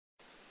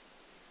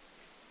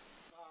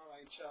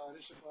y'all?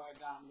 This your boy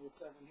Dominoes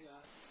 7 here.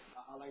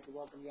 I'd like to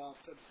welcome y'all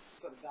to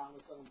the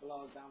Dominoes 7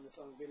 blog, Dominoes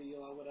 7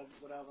 video, or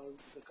whatever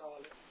to call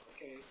it.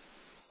 Okay.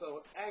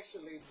 So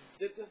actually,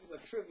 this is a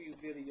tribute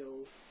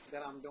video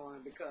that I'm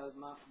doing because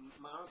my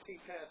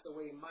auntie passed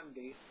away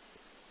Monday,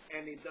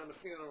 and they done the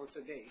funeral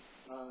today.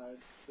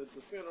 The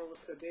funeral was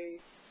today,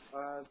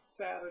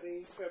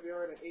 Saturday,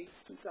 February the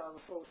 8th,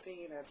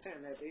 2014 at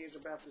 10 at the Asia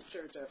Baptist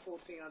Church at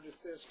 1400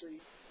 6th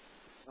Street,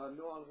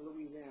 New Orleans,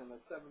 Louisiana.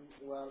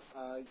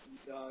 I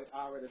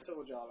already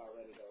told y'all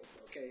already though.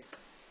 Okay.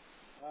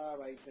 All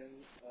right then.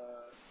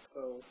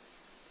 So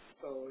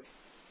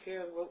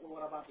here's what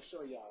I'm about to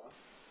show y'all.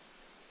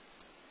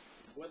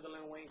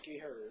 Gwendolyn Winky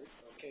Heard.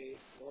 Okay,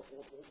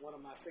 one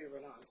of my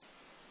favorite aunts.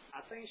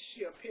 I think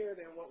she appeared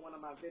in one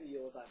of my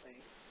videos. I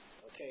think.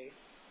 Okay.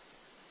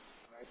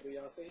 All right. Do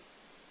y'all see?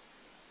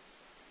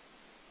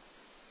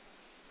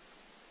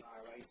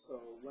 All right.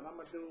 So what I'm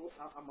gonna do?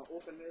 I'm gonna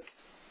open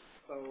this.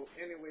 So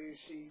anyway,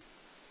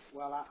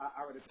 I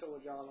already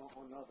told y'all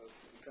on the other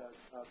because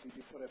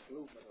before that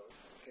blooper though.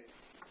 Okay.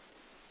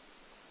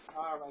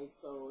 All right.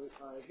 So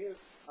here's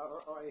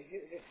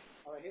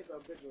here's the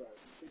obituary.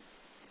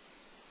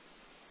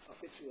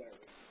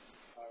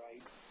 All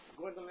right.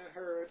 Gwendolyn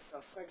Heard,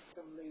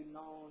 affectionately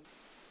known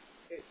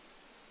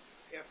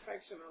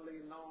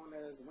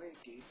as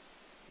Winky,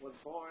 was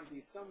born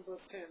December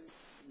 10,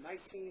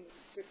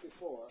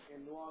 1954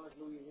 in New Orleans,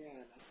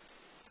 Louisiana,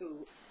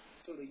 to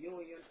the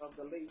union of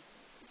the late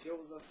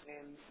Joseph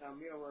and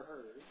Amira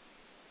Heard.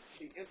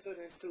 She entered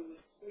into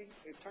sweet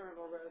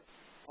eternal rest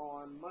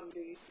on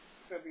Monday,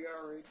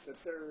 February the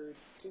 3rd,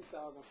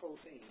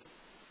 2014.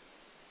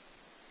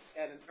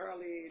 At an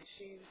early age,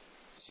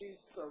 she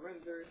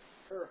surrendered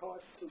her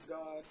heart to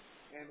God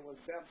and was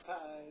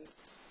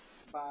baptized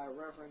by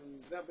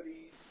Reverend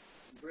Zebedee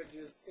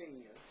Bridges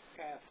Sr.,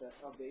 pastor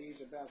of the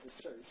Asia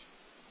Baptist Church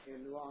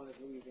in New Orleans,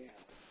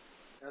 Louisiana.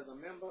 As a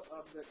member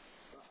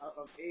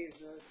of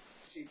Asia,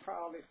 she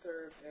proudly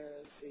served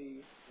as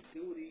a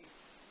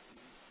dutiful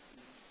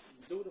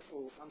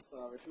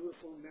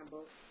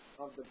member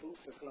of the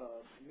Booster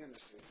Club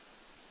ministry.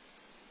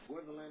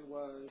 Gwendolyn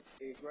was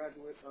a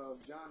graduate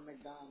of John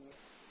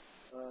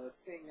McDonough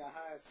Senior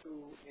High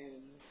School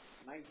in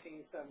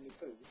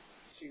 1972.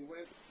 She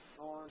went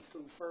on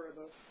to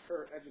further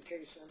her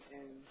education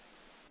and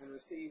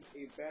received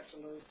a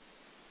bachelor's,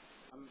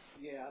 a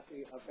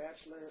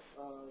Bachelor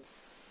of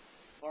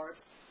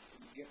Arts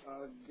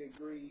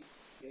degree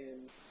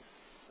in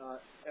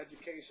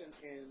education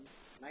in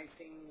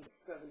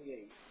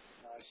 1978.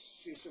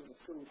 She was a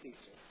school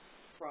teacher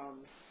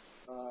from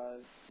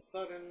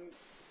Southern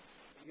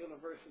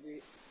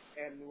University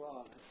at New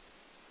Orleans.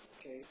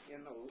 Okay, you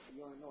know,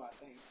 I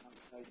think.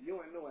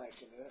 You know,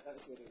 actually,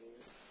 that's what it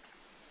is.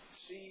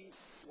 She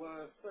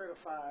was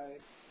certified,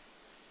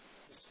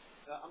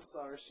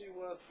 she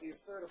was a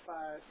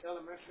certified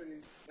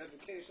elementary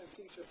education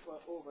teacher for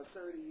over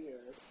 30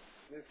 years.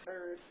 Ms.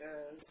 Heard,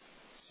 as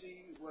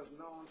she was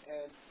known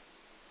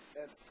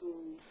at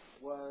school,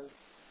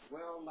 was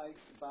well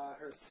liked by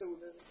her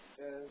students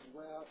as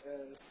well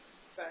as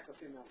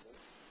faculty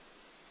members.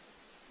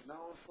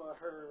 Known for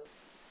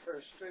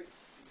her strict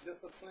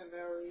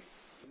disciplinary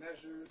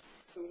measures,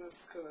 students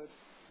could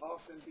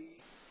often be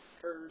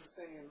heard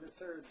saying, "Miss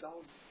Heard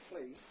don't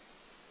play,"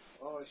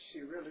 or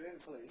 "she really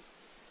didn't play."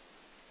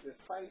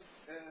 Despite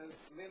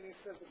as many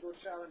physical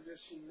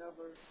challenges, she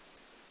never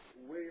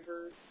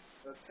wavered,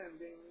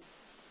 attending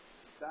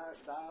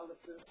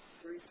dialysis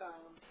 3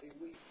 times a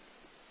week.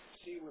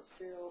 She was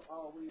still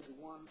always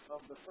one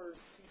of the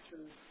first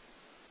teachers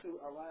to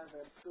arrive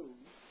at school.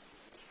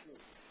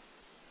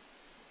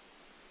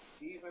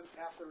 Even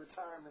after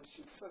retirement,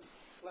 she took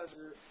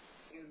pleasure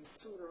in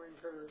tutoring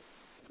her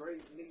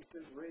great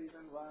nieces,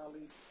 Raven,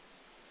 Riley,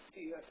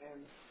 Tia,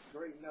 and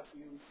great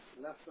nephew,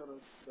 Lester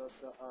the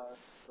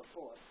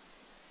Fourth.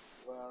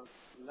 Well,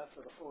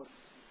 Lester the Fourth,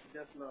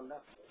 just little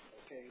Lester,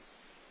 okay?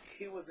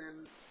 He was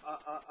in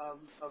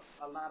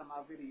a lot of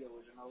my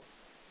videos, you know.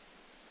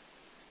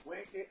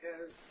 Winky,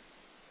 as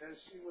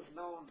she was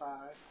known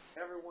by,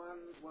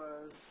 everyone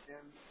was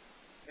an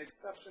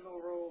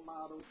exceptional role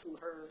model to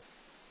her,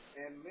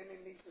 and many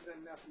nieces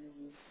and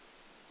nephews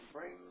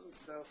bring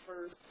the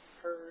first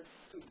Heard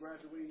to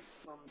graduate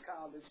from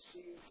college.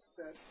 She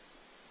set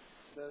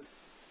the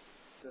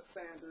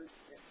standard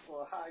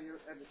for higher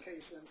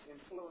education,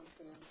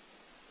 influencing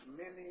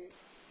many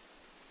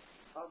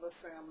other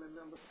family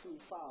members to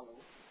follow.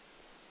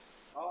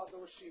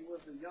 Although she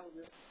was the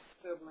youngest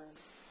sibling,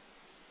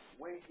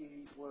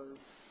 Winky was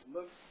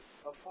looked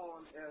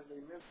upon as a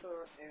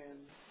mentor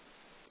and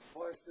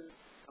voice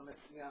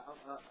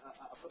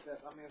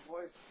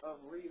of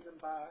reason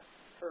by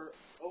her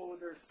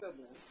older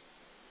siblings.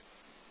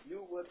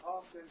 You would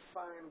often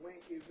find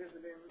Winky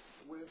visiting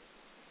with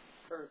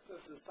her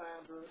sister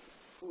Sandra,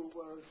 who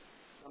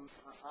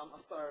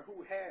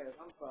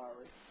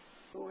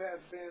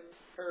has been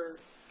her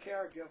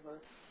caregiver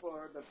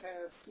for the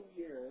past 2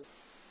 years.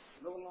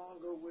 No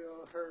longer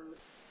will her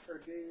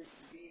days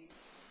be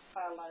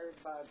highlighted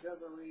by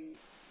Desiree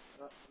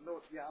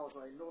I was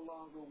right. No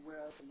longer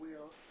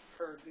will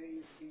her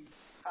days be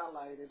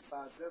highlighted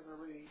by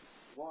Desiree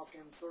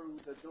walking through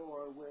the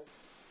door with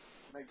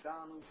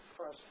McDonald's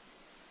crushed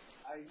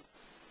ice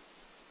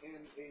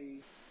in a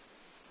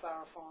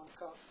styrofoam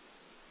cup.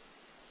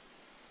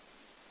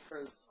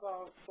 Her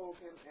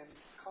soft-spoken and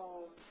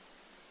calm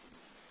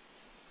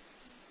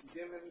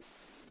demeanor,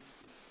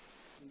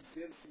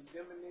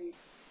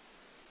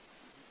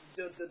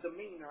 the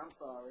demeanor,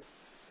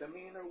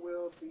 demeanor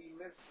will be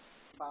missed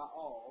by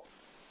all.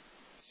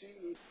 She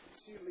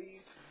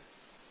leaves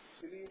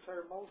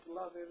her most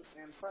loving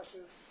and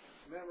precious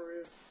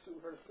memories to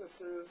her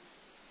sisters,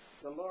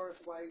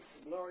 Dolores White,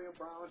 Gloria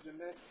Brown,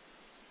 Jeanette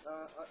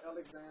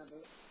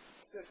Alexander,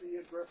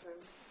 Cynthia Griffin,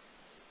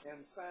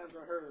 and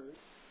Sandra Heard.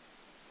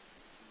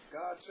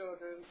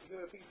 Godchildren,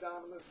 Huey P.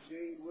 Dominoes,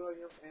 Jade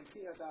Williams, and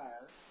Tia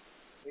Dyer.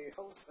 A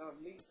host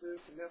of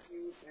nieces,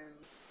 nephews, and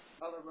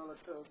other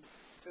relatives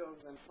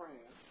and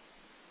friends.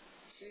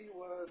 She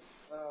was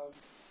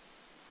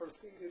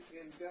preceded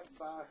in death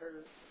by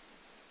her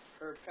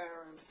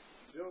parents,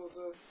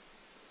 Joseph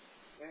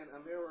and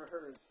Amira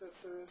Heard,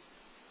 sisters,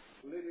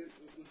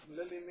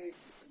 Lily Mae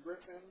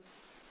Griffin,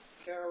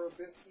 Carol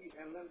Bisky,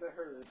 and Linda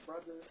Heard,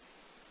 brothers,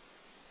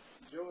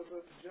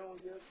 Joseph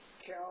Jr.,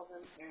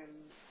 Calvin,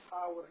 and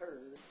Howard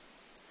Heard,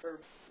 her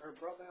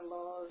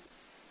brother-in-laws,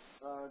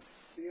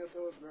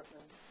 Theodore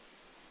Griffin,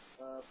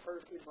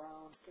 Percy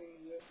Brown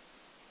Sr.,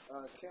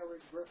 Kerry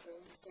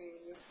Griffin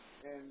Sr.,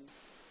 and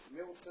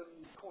Milton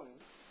Quinn.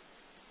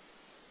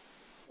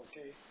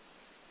 Okay,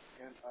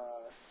 and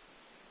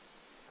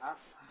I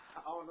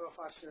don't know if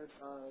I should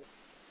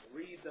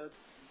read the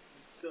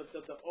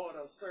order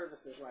of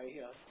services right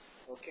here.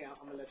 Okay, I'm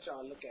gonna let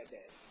y'all look at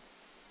that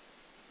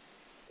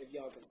if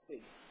y'all can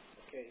see.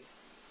 Okay,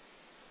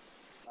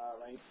 all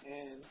right,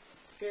 and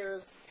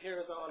here's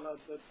all of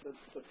the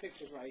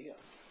pictures right here.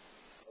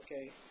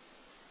 Okay.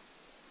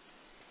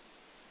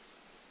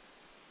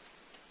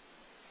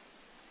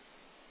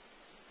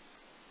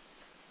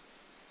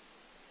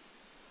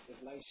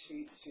 It's like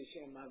she's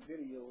sharing my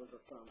videos or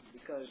something,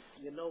 because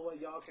you know what,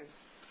 y'all can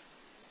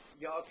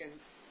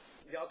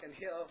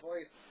hear her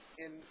voice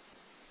in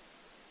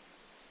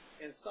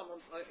in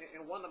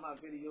one of my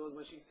videos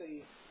when she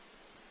say,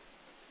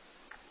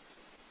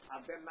 I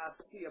better not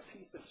see a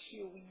piece of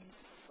chewy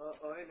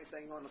or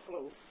anything on the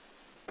floor.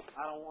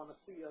 I don't want to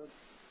see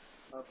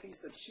a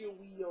piece of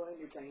chewy or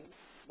anything.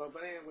 But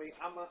anyway,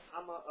 I'm a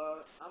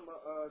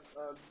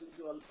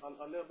do a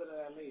little bit of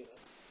that later.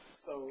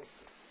 So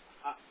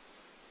I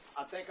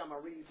think I'm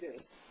gonna read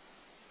this.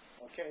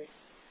 Okay.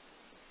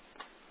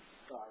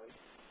 Sorry.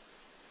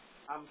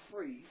 I'm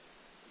free.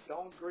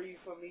 Don't grieve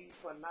for me,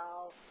 for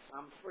now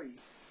I'm free.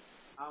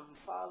 I'm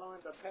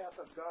following the path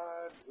of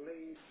God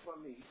laid for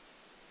me.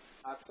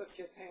 I took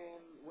his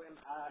hand when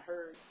I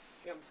heard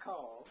him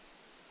call.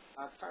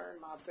 I turned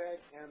my back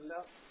and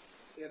left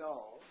it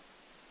all.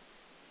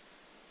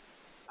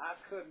 I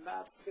could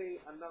not stay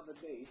another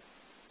day,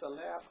 to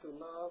laugh, to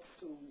love,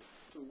 to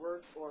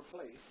work or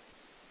play.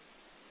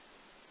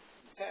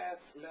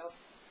 Task left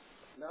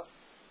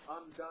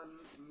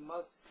undone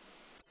must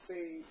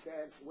stay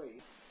that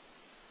way.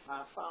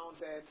 I found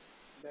that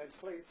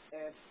place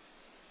at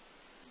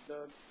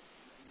the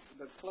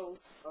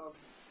close of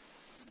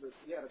the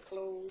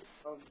close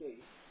of day.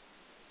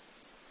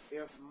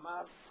 If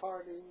my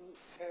parting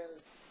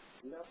has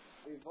left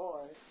a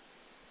void,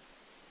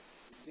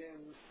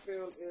 then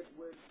fill it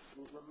with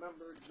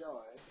remembered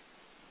joy.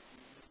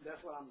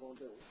 That's what I'm gonna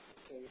do.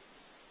 Okay.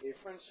 A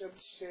friendship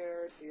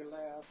shared, a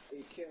laugh,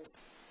 a kiss.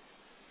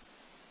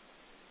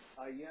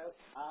 A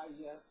yes,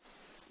 yes.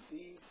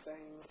 These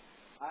things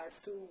I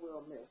too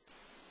will miss.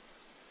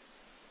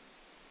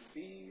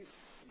 Be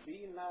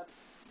not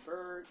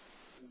burdened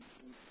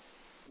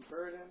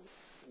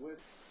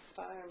with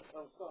times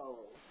of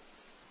sorrow.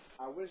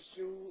 I wish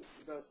you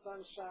the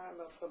sunshine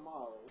of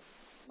tomorrow.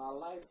 My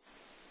life's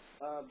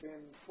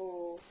been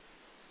full.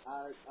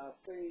 I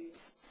saviored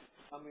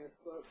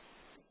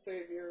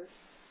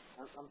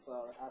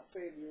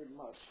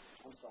much.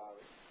 I'm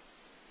sorry.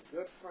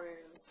 Good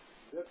friends,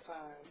 good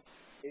times,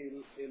 a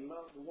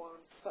loved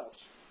one's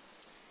touch.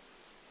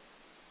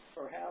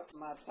 Perhaps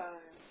my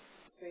time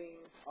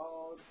seems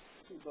all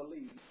to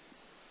believe.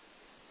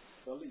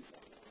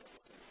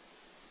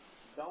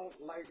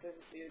 Don't lighten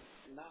it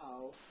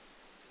now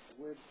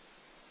with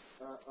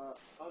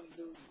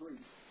undue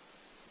grief.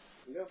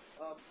 Lift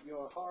up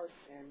your heart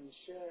and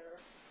share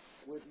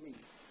with me.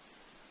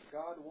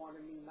 God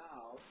wanted me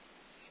now.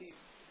 He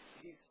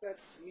set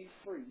me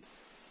free.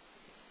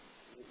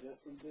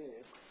 Yes, he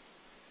did.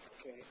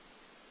 Okay.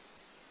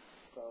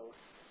 So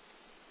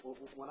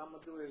what I'm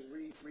gonna do is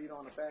read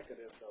on the back of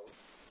this though.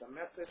 The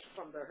message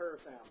from the Heard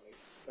family.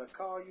 The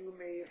call you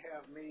may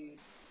have made,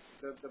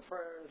 the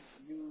prayers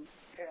you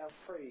have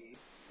prayed,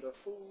 the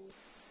food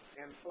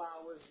and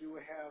flowers you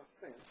have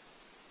sent.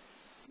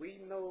 We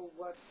know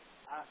what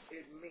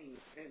it meant.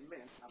 I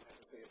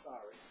meant to say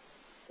sorry.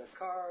 The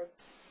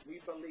cards we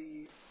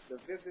believe, the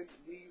visit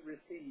we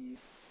received,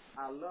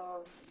 I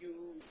love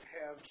you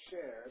have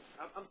shared.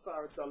 I'm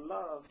sorry, the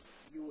love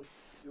you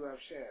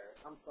have shared.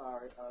 I'm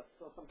sorry.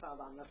 So sometimes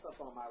I mess up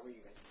on my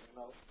reading.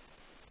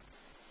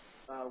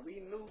 We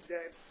knew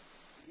that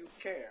you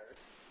cared.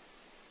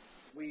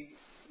 We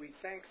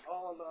thank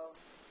all of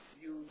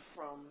you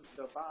from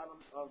the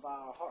bottom of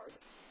our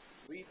hearts.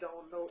 We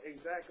don't know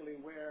exactly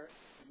where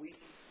we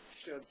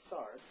should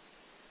start.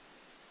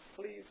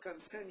 Please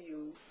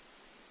continue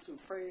to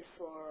pray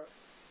for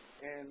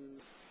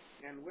and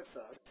with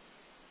us,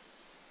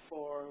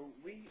 for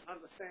we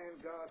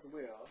understand God's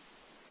will.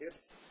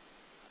 It's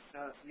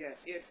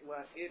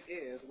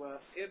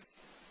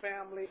it's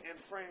family and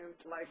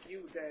friends like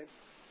you that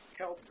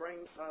help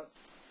bring us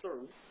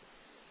through.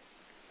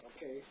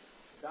 Okay,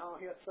 down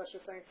here, special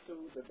thanks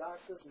to the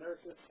doctors,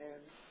 nurses,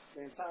 and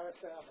the entire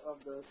staff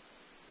of the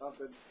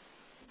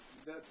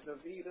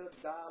Vida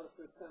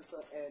Dialysis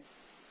Center at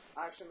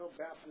Occidental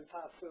Baptist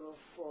Hospital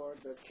for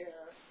the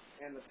care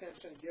and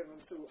attention given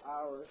to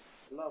our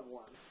loved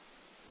one,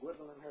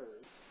 Gwendolyn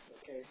Heard.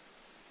 Okay.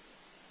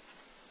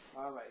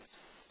 All right.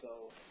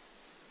 So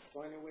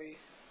anyway,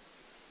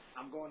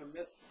 I'm going to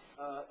miss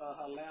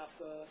her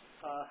laughter,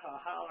 her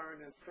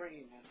hollering and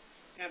screaming,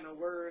 and the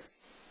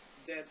words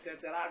that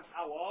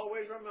I will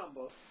always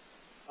remember.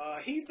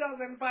 He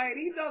doesn't bite.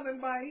 He doesn't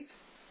bite.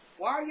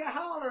 Why are you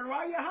hollering?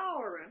 Why are you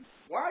hollering?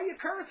 Why are you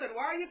cursing?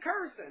 Why are you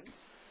cursing?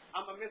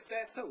 I'm gonna miss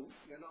that too.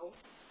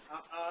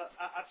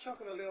 I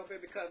chuckle a little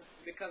bit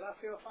because I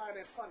still find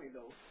it funny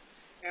though,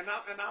 and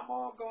I'm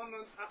also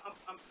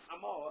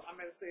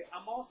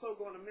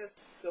going to miss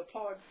the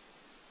part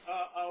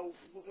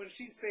when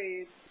she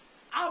said,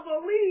 "I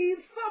believe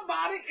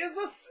somebody is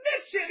a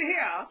snitch in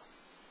here."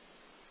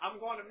 I'm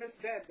going to miss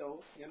that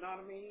though. You know what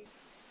I mean?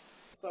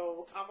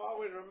 So I'm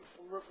always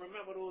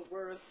remember those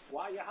words.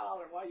 Why you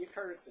hollering? Why you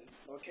cursing?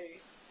 Okay.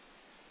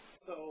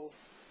 So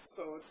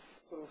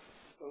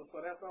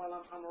that's all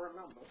I'm gonna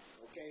remember.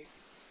 Okay.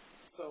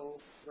 So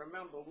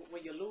remember,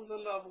 when you lose a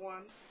loved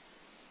one,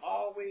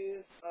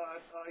 always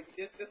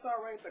it's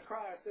all right to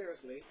cry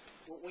seriously.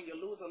 When you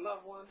lose a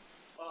loved one,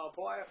 a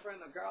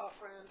boyfriend, a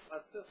girlfriend, a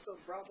sister,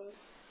 brother,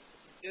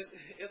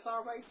 it's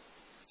all right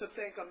to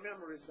think of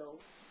memories though.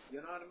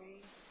 You know what I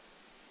mean?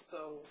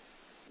 So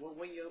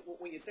when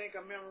you think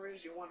of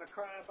memories, you want to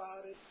cry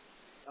about it.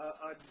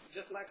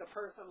 Just like a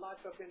person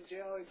locked up in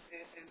jail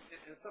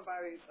and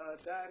somebody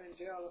died in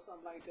jail or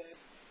something like that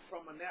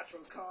from a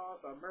natural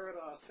cause, a murder,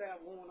 or a stab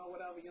wound or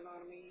whatever, you know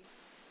what I mean?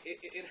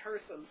 It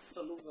hurts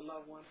to lose a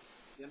loved one,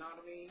 you know what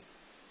I mean?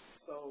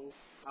 So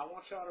I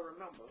want y'all to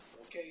remember,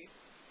 okay?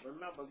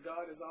 Remember,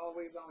 God is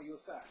always on your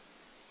side,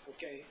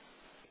 okay?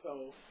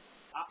 So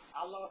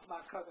I lost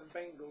my cousin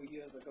Bango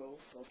years ago,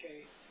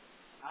 okay?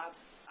 I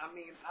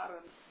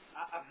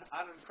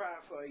done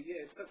cried for a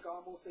year. It took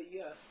almost a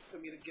year for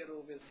me to get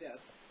over his death.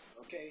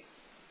 Okay,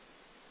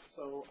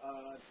 so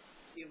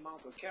even my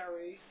Uncle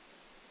Carrie,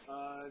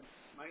 my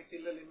Auntie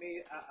Lily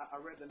Mae, I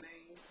read the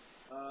name.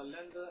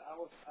 Linda, I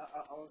was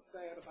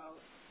sad about,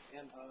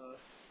 and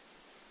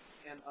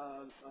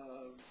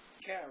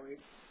Carrie,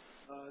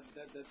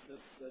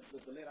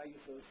 the lady I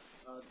used to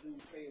do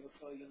favors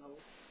for,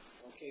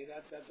 Okay,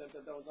 that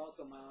was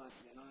also my aunt.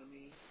 You know what I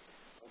mean?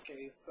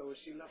 Okay, so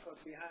she left us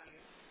behind.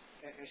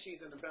 And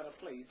she's in a better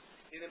place.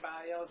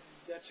 Anybody else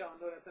that y'all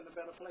know that's in a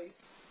better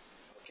place?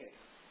 Okay.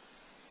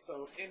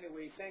 So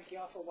anyway, thank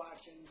y'all for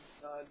watching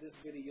this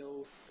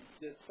video,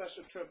 this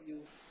special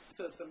tribute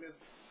to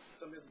Miss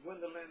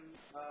Gwendolyn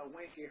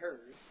Winky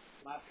Heard,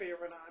 my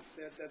favorite aunt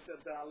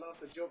that I love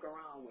to joke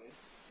around with,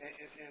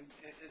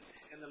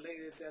 and the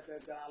lady that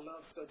I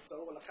love to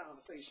hold a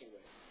conversation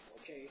with.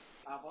 Okay,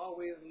 I've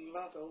always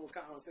loved to hold a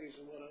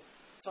conversation with her.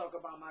 Talk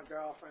about my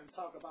girlfriend,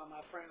 talk about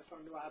my friends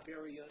from New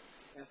Iberia,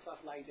 and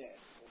stuff like that.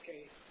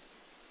 Okay.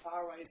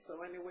 All right.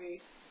 So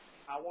anyway,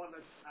 I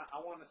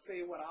wanna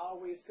say what I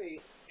always say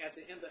at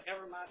the end of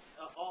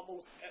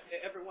almost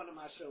every one of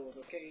my shows.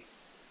 Okay.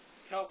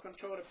 Help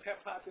control the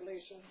pet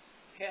population.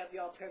 Have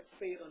y'all pets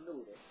spayed or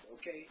neutered.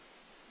 Okay.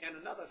 And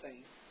another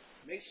thing,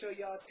 make sure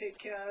y'all take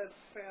care of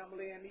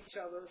family and each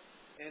other,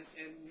 and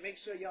make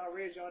sure y'all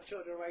raise y'all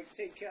children right.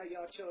 Take care of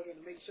y'all children.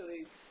 Make sure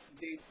they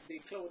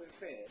clothed and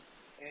fed.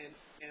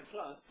 And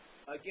plus,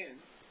 again,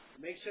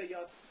 make sure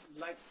y'all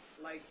like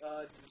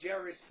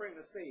Jerry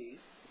Springer said.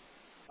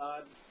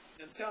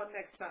 Until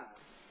next time,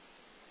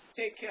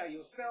 take care of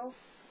yourself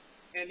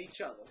and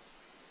each other,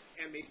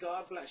 and may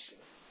God bless you.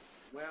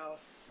 Well,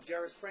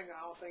 Jerry Springer,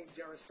 I don't think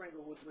Jerry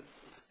Springer would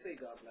say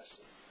God bless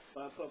you,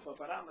 but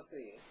I'ma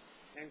say it.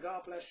 And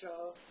God bless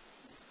y'all,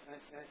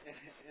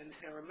 and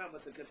remember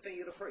to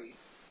continue to pray.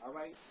 All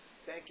right.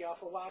 Thank y'all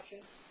for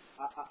watching.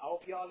 I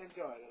hope y'all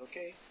enjoyed it.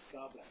 Okay.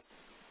 God bless.